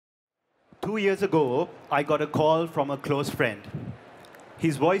2 years ago, I got a call from a close friend.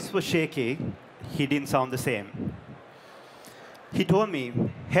 His voice was shaky. He didn't sound the same. He told me,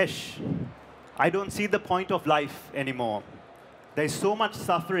 Hesh, I don't see the point of life anymore. There's so much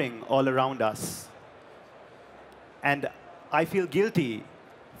suffering all around us. And I feel guilty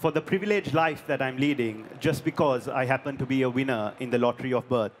for the privileged life that I'm leading just because I happen to be a winner in the lottery of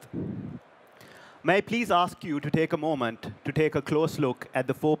birth. May I please ask you to take a moment to take a close look at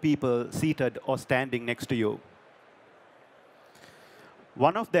the 4 people seated or standing next to you.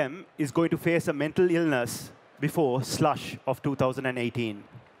 One of them is going to face a mental illness before Slush of 2018.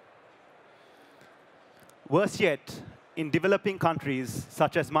 Worse yet, in developing countries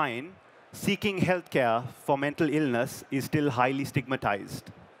such as mine, seeking healthcare for mental illness is still highly stigmatized.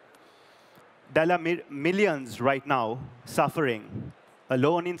 There are millions right now suffering,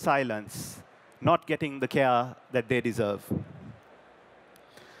 alone in silence, not getting the care that they deserve.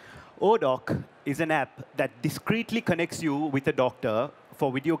 Odoc is an app that discreetly connects you with a doctor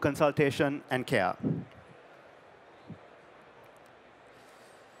for video consultation and care.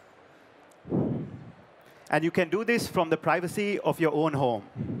 And you can do this from the privacy of your own home.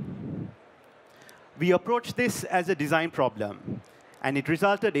 We approached this as a design problem, and it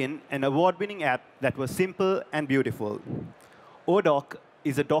resulted in an award-winning app that was simple and beautiful. Odoc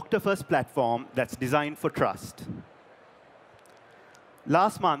is a doctor-first platform that's designed for trust.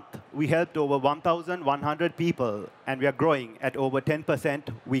 Last month, we helped over 1,100 people, and we are growing at over 10%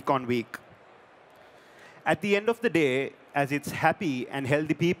 week on week. At the end of the day, as it's happy and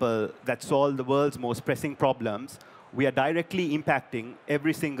healthy people that solve the world's most pressing problems, we are directly impacting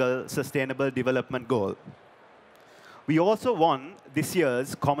every single sustainable development goal. We also won this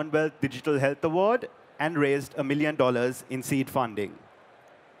year's Commonwealth Digital Health Award and raised $1 million in seed funding.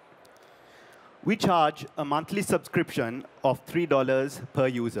 We charge a monthly subscription of $3 per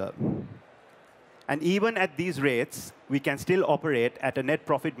user. And even at these rates, we can still operate at a net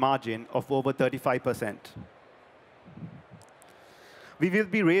profit margin of over 35%. We will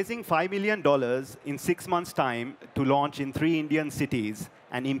be raising $5 million in 6 months' time to launch in 3 Indian cities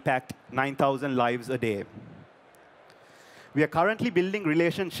and impact 9,000 lives a day. We are currently building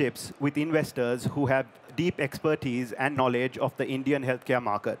relationships with investors who have deep expertise and knowledge of the Indian healthcare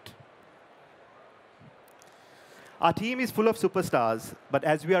market. Our team is full of superstars, but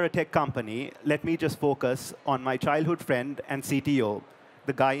as we are a tech company, let me just focus on my childhood friend and CTO,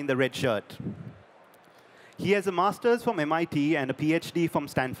 the guy in the red shirt. He has a master's from MIT and a PhD from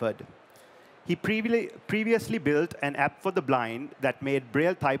Stanford. He previously built an app for the blind that made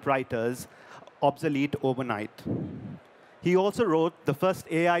Braille typewriters obsolete overnight. He also wrote the first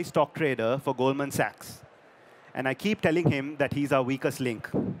AI stock trader for Goldman Sachs. And I keep telling him that he's our weakest link.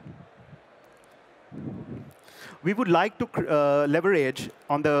 We would like to leverage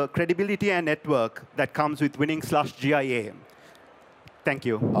on the credibility and network that comes with winning Slush GIA. Thank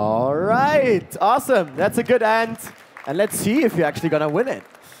you. All right. Awesome. That's a good end. And let's see if you're actually going to win it.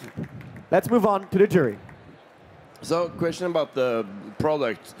 Let's move on to the jury. So, question about the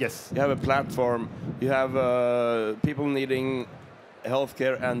product. Yes. You have a platform. You have people needing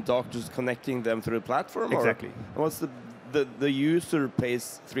healthcare and doctors connecting them through the platform? Exactly. Or what's the user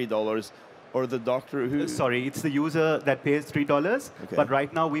pays $3? Or the doctor who? Sorry, it's the user that pays $3. Okay. But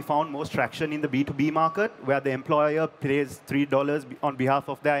right now, we found most traction in the B2B market, where the employer pays $3 on behalf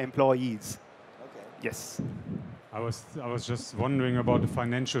of their employees. Okay. Yes. I was just wondering about the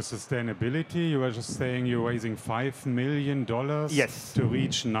financial sustainability. You were just saying you're raising $5 million Yes. to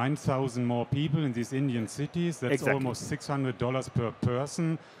reach 9,000 more people in these Indian cities. That's Exactly. almost $600 per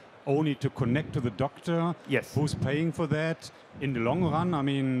person, only to connect to the doctor. Yes. Who's paying for that? In the long run, I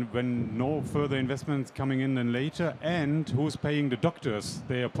mean, when no further investments coming in then later, and who's paying the doctors?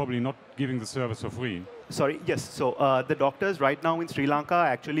 They are probably not giving the service for free. Sorry, yes. So the doctors right now in Sri Lanka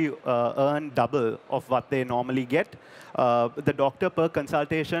actually earn double of what they normally get. The doctor per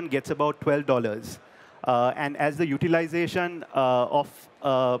consultation gets about $12. And as the utilization of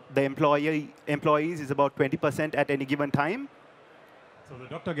the employees is about 20% at any given time. So the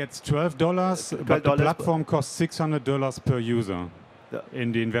doctor gets $12, but the platform costs $600 per user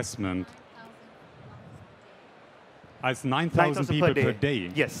in the investment. It's 9,000 people per day.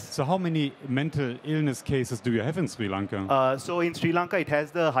 Yes. So how many mental illness cases do you have in Sri Lanka? So in Sri Lanka, it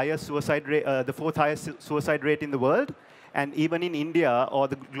has the highest suicide rate, the 4th highest suicide rate in the world. And even in India, or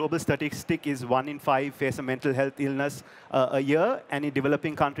the global statistic is 1 in 5 face a mental health illness a year. And in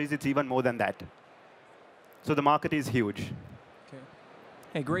developing countries, it's even more than that. So the market is huge.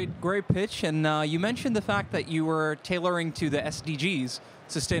 Hey, great pitch. And you mentioned the fact that you were tailoring to the SDGs.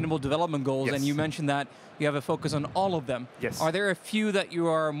 Sustainable Development Goals, Yes. and you mentioned that you have a focus on all of them. Yes. Are there a few that you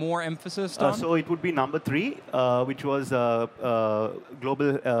are more emphasis on? So it would be number 3, which was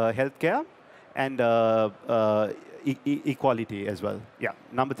global healthcare and equality as well. Yeah,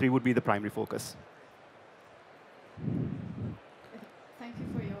 number 3 would be the primary focus. Thank you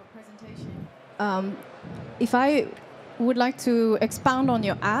for your presentation. If I would like to expound on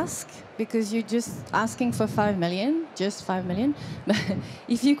your ask, because you're just asking for 5 million, just 5 million.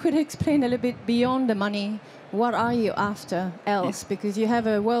 If you could explain a little bit beyond the money, what are you after else? Because you have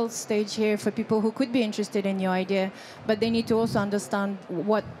a world stage here for people who could be interested in your idea, but they need to also understand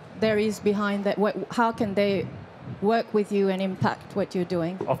what there is behind that. How can they work with you and impact what you're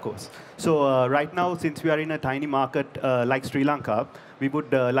doing? Of course. So right now, since we are in a tiny market like Sri Lanka, we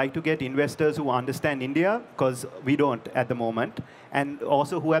would like to get investors who understand India, because we don't at the moment, and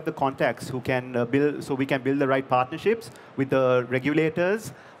also who have the contacts who can build, so we can build the right partnerships with the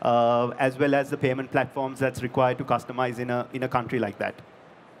regulators, as well as the payment platforms that's required to customize in a country like that.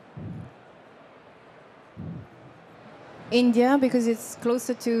 India, because it's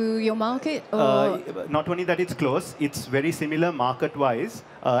closer to your market? Or Not only that it's close, it's very similar market-wise,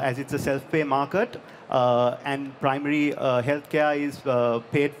 as it's a self-pay market, and primary healthcare is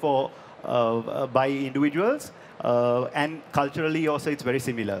paid for by individuals, and culturally also it's very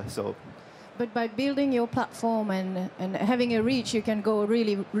similar. So. But by building your platform and having a reach, you can go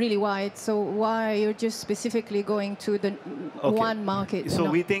really, really wide. So why you're just specifically going to the one market? So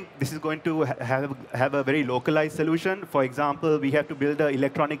we think this is going to have a very localized solution. For example, we have to build an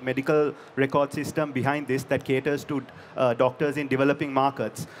electronic medical record system behind this that caters to doctors in developing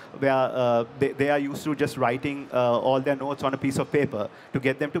markets, where they are used to just writing all their notes on a piece of paper. To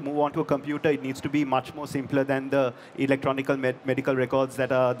get them to move on to a computer, it needs to be much more simpler than the electronic medical records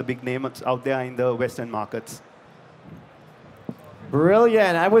that are the big names out there in the Western markets.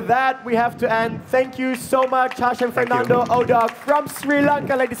 Brilliant. And with that, we have to end. Thank you so much, Hashem, Fernando, Odoc from Sri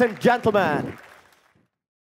Lanka, ladies and gentlemen.